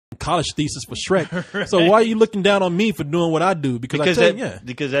college thesis for Shrek. Right. So why are you looking down on me for doing what I do? Because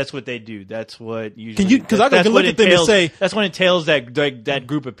that's what they do. That's what usually. Because I can look at them and say that's when it entails that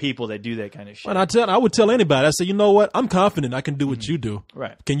group of people that do that kind of shit. And I would tell anybody. I say, you know what? I'm confident I can do what you do.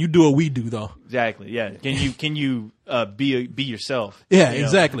 Right? Can you do what we do though? Exactly. Yeah. Can you be yourself? Yeah.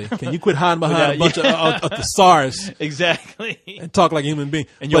 Exactly. Can you quit hiding behind a bunch of thesaurus? Exactly. And talk like a human being.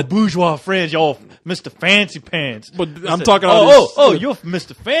 And your bourgeois friends, y'all Mr. Fancy Pants. But I'm talking. You're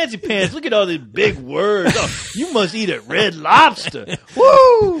Mr. Fancy Pants. Look at all these big words. Oh, you must eat at Red Lobster.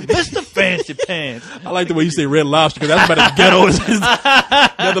 Woo, Mr. Fancy Pants. I like the way you say Red Lobster because that's about as ghetto.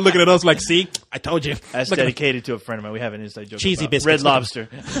 Now they're looking at us like, see, I told you. That's dedicated to a friend of mine. We have an inside joke. Cheesy biscuits. Red Lobster.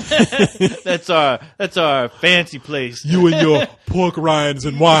 That's our fancy place. You and your pork rinds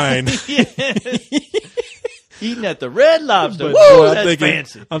and wine. Eating at the Red Lobster. But, woo, boy, that's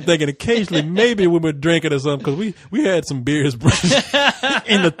fancy. I'm thinking occasionally maybe we were drinking or something because we had some beers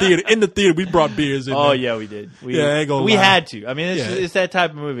in the theater. In the theater, we brought beers in. Oh there. yeah, we did. I ain't gonna lie. Had to. I mean, it's that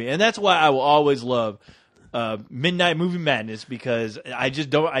type of movie, and that's why I will always love Midnight Movie Madness because I just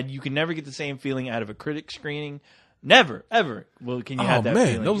don't. You can never get the same feeling out of a critic screening. Never, ever. Well, can you have that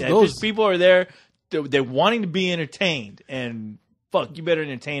feeling? Those people are there. They're wanting to be entertained, and fuck, you better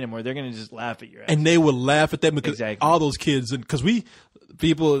entertain them, or they're gonna just laugh at your ass. And they will laugh at them because all those kids, because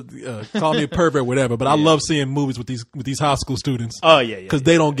people call me a pervert, or whatever. But I love seeing movies with these high school students. Oh yeah, because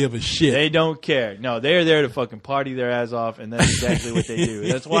they don't give a shit. They don't care. No, they're there to fucking party their ass off, and that's exactly what they do.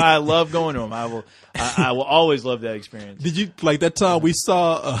 That's why I love going to them. I will always love that experience. Did you like that time we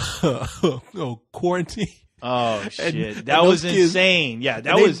saw Quarantine? Oh shit, that was insane. Yeah,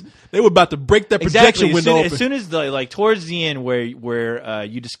 they were about to break that projection window open. As soon as towards the end where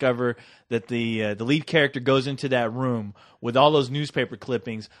you discover that the lead character goes into that room with all those newspaper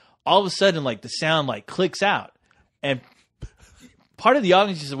clippings, all of a sudden like the sound like clicks out, and part of the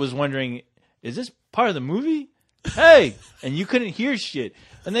audience was wondering, is this part of the movie? Hey, and you couldn't hear shit,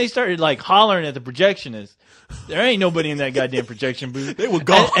 and they started like hollering at the projectionist. There ain't nobody in that goddamn projection booth. They were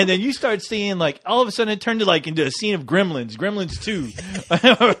gone. And then you start seeing like all of a sudden it turned into a scene of Gremlins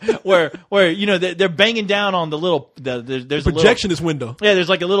 2, where you know they're banging down on the little there's projectionist window. Yeah, there's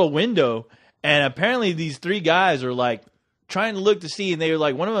like a little window, and apparently these three guys are like trying to look to see, and they were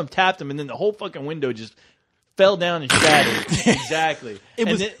like one of them tapped them, and then the whole fucking window just fell down and shattered. Exactly. It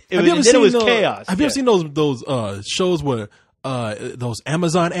was chaos. Have you ever seen those shows where those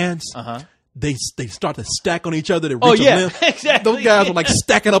Amazon ants? They start to stack on each other. They reach a limb. Exactly. Those guys are like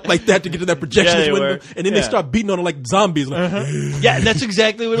stacking up like that to get to that projection window, and then they start beating on it like zombies. Like, yeah, that's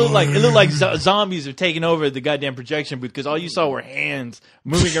exactly what it looked like. It looked like zombies are taking over the goddamn projection booth because all you saw were hands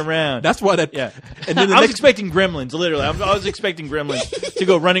moving around. That's why that. Yeah. And then I was expecting Gremlins. Literally, I was expecting Gremlins to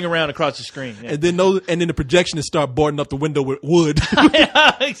go running around across the screen. Yeah. And then the projectionists start boarding up the window with wood.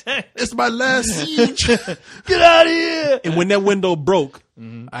 Yeah, exactly. It's my last siege. Get out of here! And when that window broke.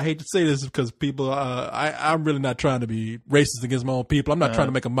 I hate to say this because people, I'm really not trying to be racist against my own people. I'm not trying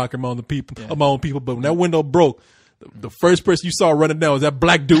to make a mockery of my own people, but when that window broke, the first person you saw running down was that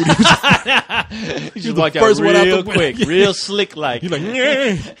black dude. He just walked out real quick, real slick like. He's like,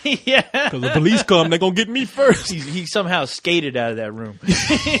 yeah. Because the police come, they're going to get me first. He somehow skated out of that room.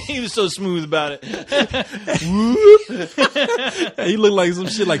 He was so smooth about it. He looked like some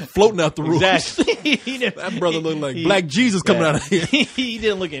shit like floating out the roof. Exactly. That brother looked like Black Jesus coming out of here. He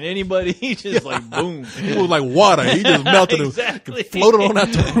didn't look at anybody. He just like boom. He was like water. He just melted exactly. Floated on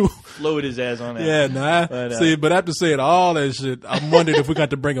out the roof. Floated his ass on that. Yeah, nah. But after saying all that shit, I'm wondering if we got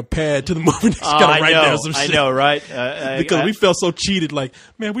to bring a pad to the movie next gotta write down some shit. I know, right? Because we felt so cheated. Like,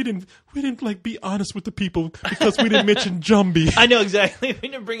 man, we didn't like be honest with the people because we didn't mention Jumbie. I know exactly. We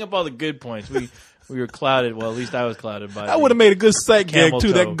didn't bring up all the good points. We were clouded. Well, at least I was clouded by. I would have made a good sight gag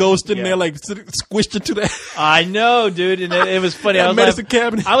too. That ghost in there, like squished into that. I know, dude, and it was funny. I was medicine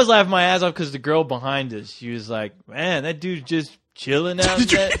cabinet. I was laughing my ass off because the girl behind us, she was like, "Man, that dude's just." Chilling out in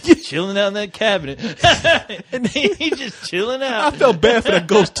that cabinet. And he just chilling out. I felt bad for that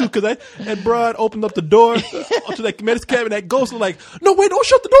ghost too, because that broad opened up the door to that medicine cabinet. That ghost was like, "No, wait, don't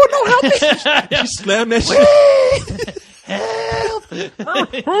shut the door. No, help me." She slammed that shit.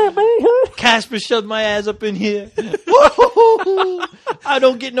 Help. Casper shoved my ass up in here. I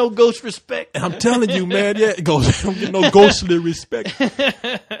don't get no ghost respect. And I'm telling you, man, I don't get no ghostly respect.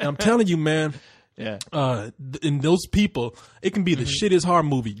 And I'm telling you, man. Yeah. In those people, it can be the shittiest horror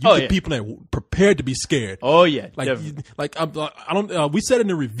movie. You get people that are prepared to be scared. Oh yeah, I don't. We said it in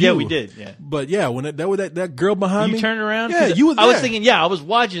the review. Yeah, we did. Yeah. But yeah, when that girl behind me, you turned around. Yeah, you was. I was thinking. Yeah, I was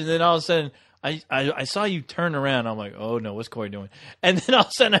watching, and then all of a sudden, I saw you turn around. I'm like, oh no, what's Corey doing? And then all of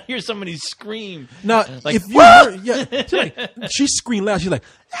a sudden, I hear somebody scream. Now, like, if you heard, she screamed loud. She's like,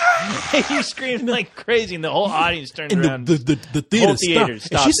 You screamed like crazy, and the whole audience turned And around. the theater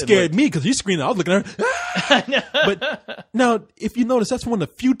stopped. And she scared and me because you screamed. I was looking at her. But now, if you notice, that's one of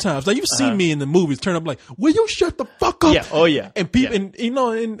the few times. Now, you've seen me in the movies turn up like, will you shut the fuck up? Yeah. Oh, yeah. And people, Yeah. and you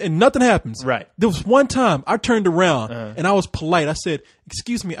know, and nothing happens. Right. There was one time I turned around and I was polite. I said,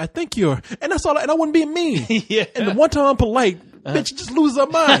 "Excuse me, I think you're," and that's all. And I wasn't being mean. Yeah. And the one time I'm polite, bitch, just lose her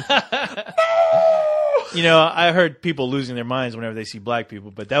mind. You know, I heard people losing their minds whenever they see black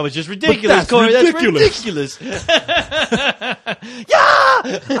people, but that was just ridiculous. That's Corey. ridiculous. That's ridiculous. Yeah,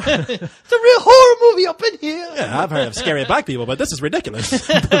 it's a real horror movie up in here. Yeah, I've heard of scary black people, but this is ridiculous.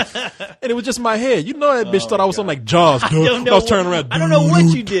 And it was just in my head. You know, that bitch thought I was on like Jaws, dude. I was turning around. I don't know what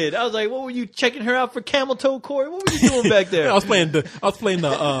you did. I was like, what were you checking her out for camel toe, Corey? What were you doing back there? I was playing the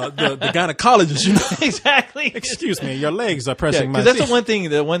gynecologist, you know. Exactly. Excuse me, your legs are pressing my because that's seat.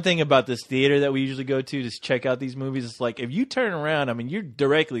 the one thing about this theater that we usually go to check out these movies. It's like if you turn around, I mean, you're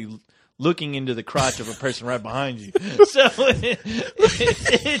directly looking into the crotch of a person right behind you. So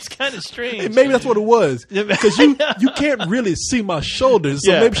it's kind of strange. And maybe that's what it was, because you can't really see my shoulders.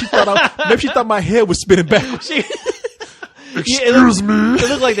 So Yeah. maybe she thought my head was spinning backwards. Excuse me. It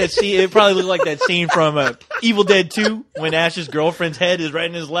looked like that scene. It probably looked like that scene from Evil Dead 2 when Ash's girlfriend's head is right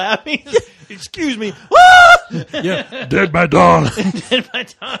in his lap. He's like, excuse me. Yeah, dead my darling. Dead my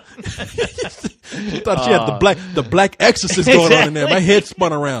tongue. She thought she had the black exorcist going on in there. My head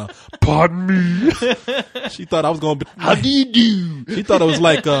spun around. Pardon me. She thought I was going to be. How do you do? She thought it was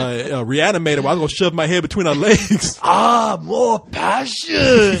like a reanimator where I was going to shove my head between her legs. More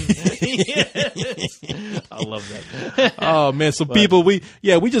passion. Yes. I love that. Oh man, so people, we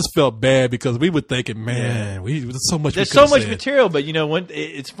just felt bad because we were thinking, man, there's so much. There's so much material, but you know,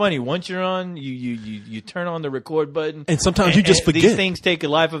 it's funny. Once you're on, you turn on the record button, and sometimes you just forget. These things take on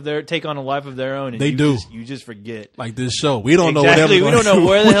a life of their own. And you just forget. Like this show, we don't know exactly. whatever. We don't know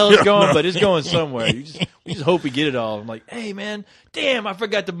where the hell it's going, but it's going somewhere. We just hope we get it all. I'm like, hey man, damn, I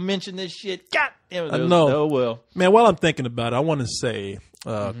forgot to mention this shit. God damn it. No. Oh well. Man, while I'm thinking about it, I want to say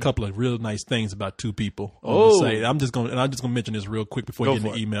a couple of real nice things about two people. I'm just gonna mention this real quick before you get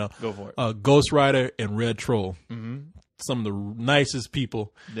in the email. Go for it. Ghost Rider and Red Troll. Some of the nicest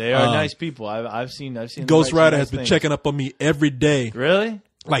people. They are nice people. I've seen. Ghost Rider has been checking up on me every day. Really?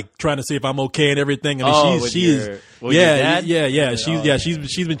 Like trying to see if I'm okay and everything. I mean, she's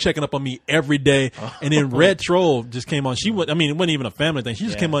been checking up on me every day. And then Red Troll just came on. It wasn't even a family thing. She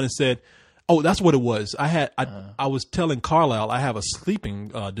just came on and said, "Oh, that's what it was. I was telling Carlisle I have a sleeping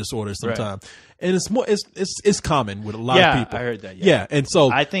disorder sometimes, and it's common with a lot of people. I heard that. Yeah, and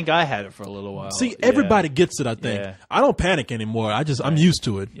so I think I had it for a little while. see, everybody gets it. I think I don't panic anymore. I'm used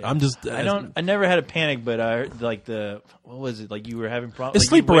to it. I'm just I never had a panic, but I heard like what was it? Like you were having problems. It's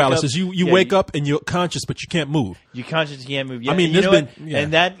sleep paralysis. You wake up and you're conscious, but you can't move. You're conscious, you can't move. Yeah, I mean,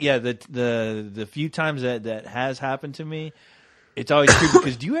 and that the few times that has happened to me, it's always creepy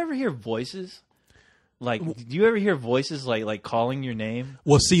because do you ever hear voices? Like, do you ever hear voices like calling your name?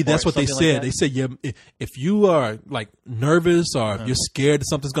 Well, see, that's what they said. Like they said, if you are like nervous or if you're scared that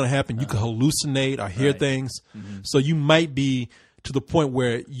something's going to happen, you can hallucinate or hear things. So you might be to the point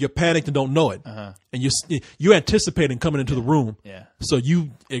where you're panicked and don't know it, and you're anticipating coming into the room. Yeah. So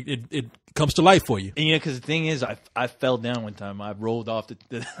it comes to life for you. And because the thing is, I fell down one time. I rolled off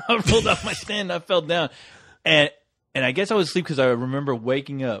I rolled off my stand. And I fell down, and I guess I was asleep because I remember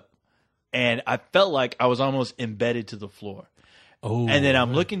waking up. And I felt like I was almost embedded to the floor. Oh, and then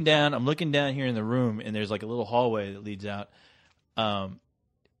I'm looking down here in the room, and there's like a little hallway that leads out. I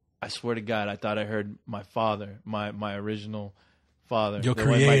swear to God, I thought I heard my father, my original father, your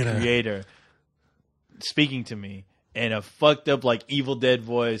creator, my creator, speaking to me in a fucked up like Evil Dead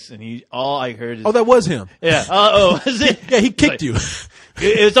voice, and all I heard is, that was him. Yeah. Was it? Yeah, he kicked you.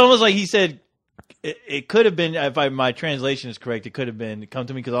 It's almost like he said. It could have been, if my translation is correct, it could have been, come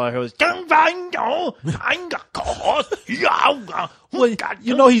to me because all I heard was, well,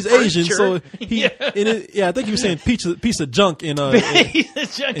 you know he's Asian, so I think he was saying piece of junk in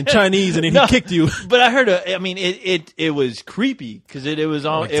Chinese, and then he kicked you. But I heard, it was creepy because it was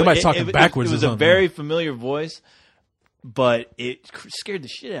all, somebody talking backwards. It was a very familiar voice, but it scared the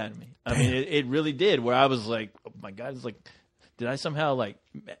shit out of me. I mean, it really did, where I was like, oh my God, it's like, did I somehow like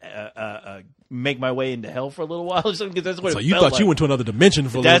make my way into hell for a little while or something? Because that's what. So you thought you went to another dimension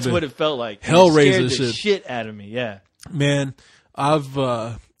for a little bit. That's what it felt like. Hellraiser shit. The shit out of me. Yeah. Man, I've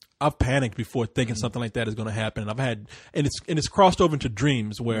panicked before thinking something like that is going to happen, and it's crossed over into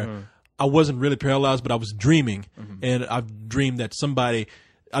dreams where I wasn't really paralyzed, but I was dreaming, and I've dreamed that somebody.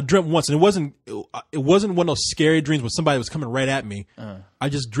 I dreamt once, and it wasn't one of those scary dreams where somebody was coming right at me. I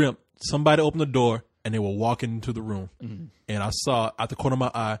just dreamt somebody opened the door. And they were walking into the room, and I saw out the corner of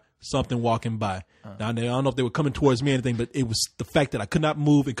my eye something walking by. Now, I don't know if they were coming towards me or anything, but it was the fact that I could not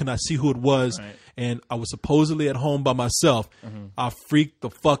move and could not see who it was. Right. And I was supposedly at home by myself. I freaked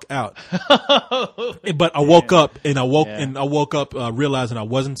the fuck out. But I woke up and I woke up realizing I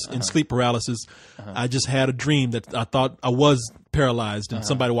wasn't in sleep paralysis. I just had a dream that I thought I was paralyzed and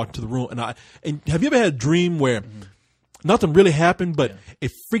somebody walked into the room. And have you ever had a dream where nothing really happened, but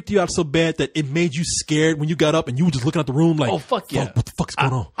it freaked you out so bad that it made you scared when you got up and you were just looking at the room like, oh, fuck yeah. What the fuck's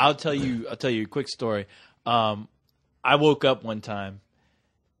going on? I'll tell you a quick story. I woke up one time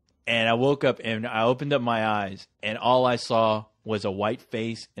and I opened up my eyes and all I saw was a white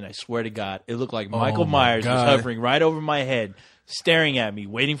face. And I swear to God, it looked like Michael Myers was hovering right over my head, staring at me,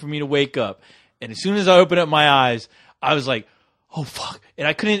 waiting for me to wake up. And as soon as I opened up my eyes, I was like, oh fuck. And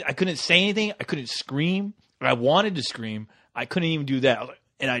I couldn't say anything. I couldn't scream. I wanted to scream. I couldn't even do that. I was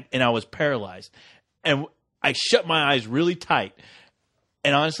like, and I was paralyzed. And I shut my eyes really tight.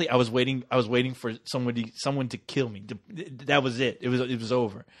 And honestly, I was waiting for someone to kill me. That was it. It was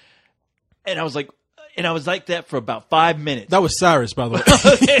over. And I was like that for about 5 minutes. That was Cyrus, by the way.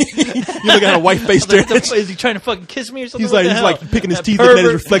 You look at a white face there. Is he trying to fucking kiss me or something? He's like picking his teeth and then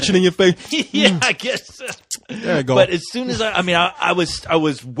his reflection in your face. Yeah, I guess so. There you go. But as soon as I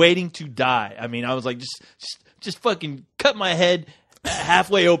was waiting to die. I mean, I was like, just fucking cut my head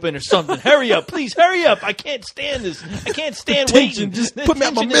halfway open or something. Hurry up, please, hurry up. I can't stand this. I can't stand waiting. Just put me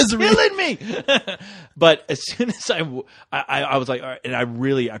out my misery. It's killing me. But as soon as I was like, all right, and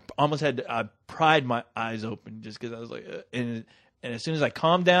I almost had I pried my eyes open just because I was like, and as soon as I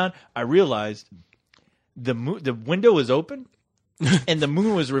calmed down, I realized the window was open. And the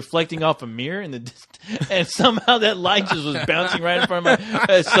moon was reflecting off a mirror and somehow that light just was bouncing right in front of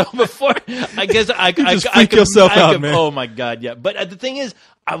my. So before, I guess I freak yourself out, man. Oh my God, yeah. But the thing is,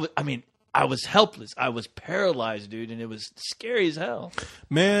 I was helpless. I was paralyzed, dude, and it was scary as hell.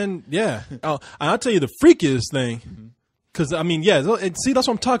 Man, yeah. And I'll tell you the freakiest thing. Because, I mean, yeah, see, that's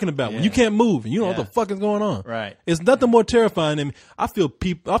what I'm talking about. When you can't move and you don't know what the fuck is going on. Right. It's nothing more terrifying than I feel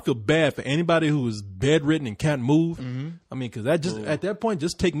bad for anybody who is bedridden and can't move. I mean, because at that point,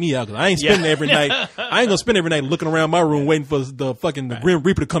 just take me out. Because I ain't spending every night. I ain't going to spend every night looking around my room waiting for the Grim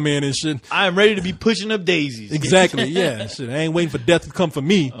Reaper to come in and shit. I am ready to be pushing up daisies. Exactly, yeah. Shit, I ain't waiting for death to come for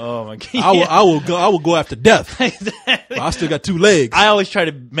me. Oh, my God. I will go after death. Exactly. I still got 2 legs. I always try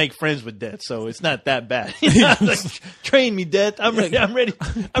to make friends with death, so it's not that bad. Like, train me, death. I'm ready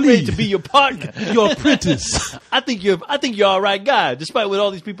to be your partner. Your apprentice. I think you're all right guy, despite what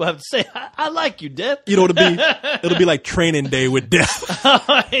all these people have to say. I like you, Death. You know, it'll be like training day with Death. Oh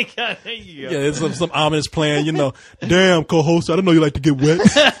my God, there you go. Yeah, it's some ominous plan, you know. Damn, co-host, I didn't know you like to get wet.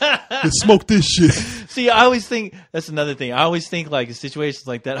 Let's smoke this shit. See, I always think that's another thing. I always think like in situations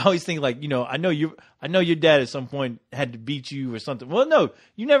like that. I always think like, you know, I know your dad at some point had to beat you or something. Well, no,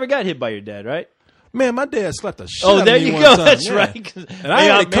 you never got hit by your dad, right? Man, my dad slapped the shit out of me. Oh, there you one go. time. That's yeah. right. And I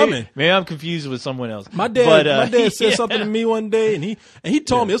had it coming. Maybe I'm confused with someone else. My dad said something to me one day, and he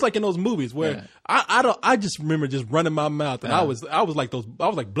told me it's like in those movies where I just remember just running my mouth, and I was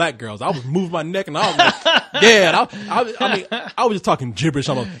like black girls. I was moving my neck, and I was like, yeah. I was just talking gibberish.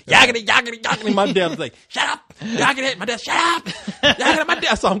 I'm like, yaggity, yaggity, yaggity. My dad was like, shut up, yaggity. My dad, shut up, yaggity. My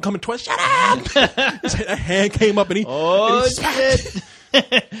dad, I saw him coming towards, shut up. That hand came up, and he shit.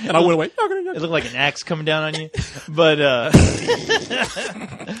 And I went away. It looked like an axe coming down on you, but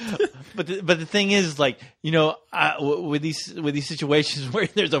but the thing is, like, you know, with these situations where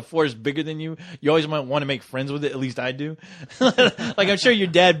there's a force bigger than you, you always might want to make friends with it. At least I do. Like, I'm sure your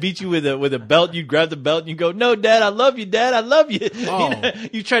dad beat you with a belt. You grab the belt and you go, "No, Dad, I love you, Dad, I love you." Oh. You know,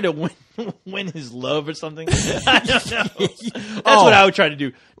 you try to win his love or something. I don't know. That's what I would try to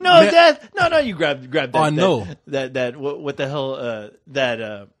do. No, man. Dad, no, you grab that. Oh, I know that. What the hell?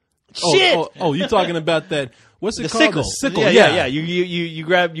 Shit. Oh, you talking about that? What's it called? Sickle. The sickle. Yeah. You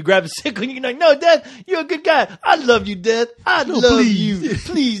grab the sickle and you're like, "No, Dad, you're a good guy. I love you, Dad. I love you.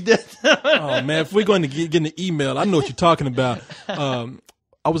 Please, Dad." Oh man, if we're going to get an email, I know what you're talking about.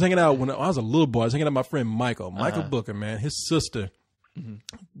 I was hanging out when I was a little boy. I was hanging out with my friend Michael Booker, man. His sister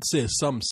said something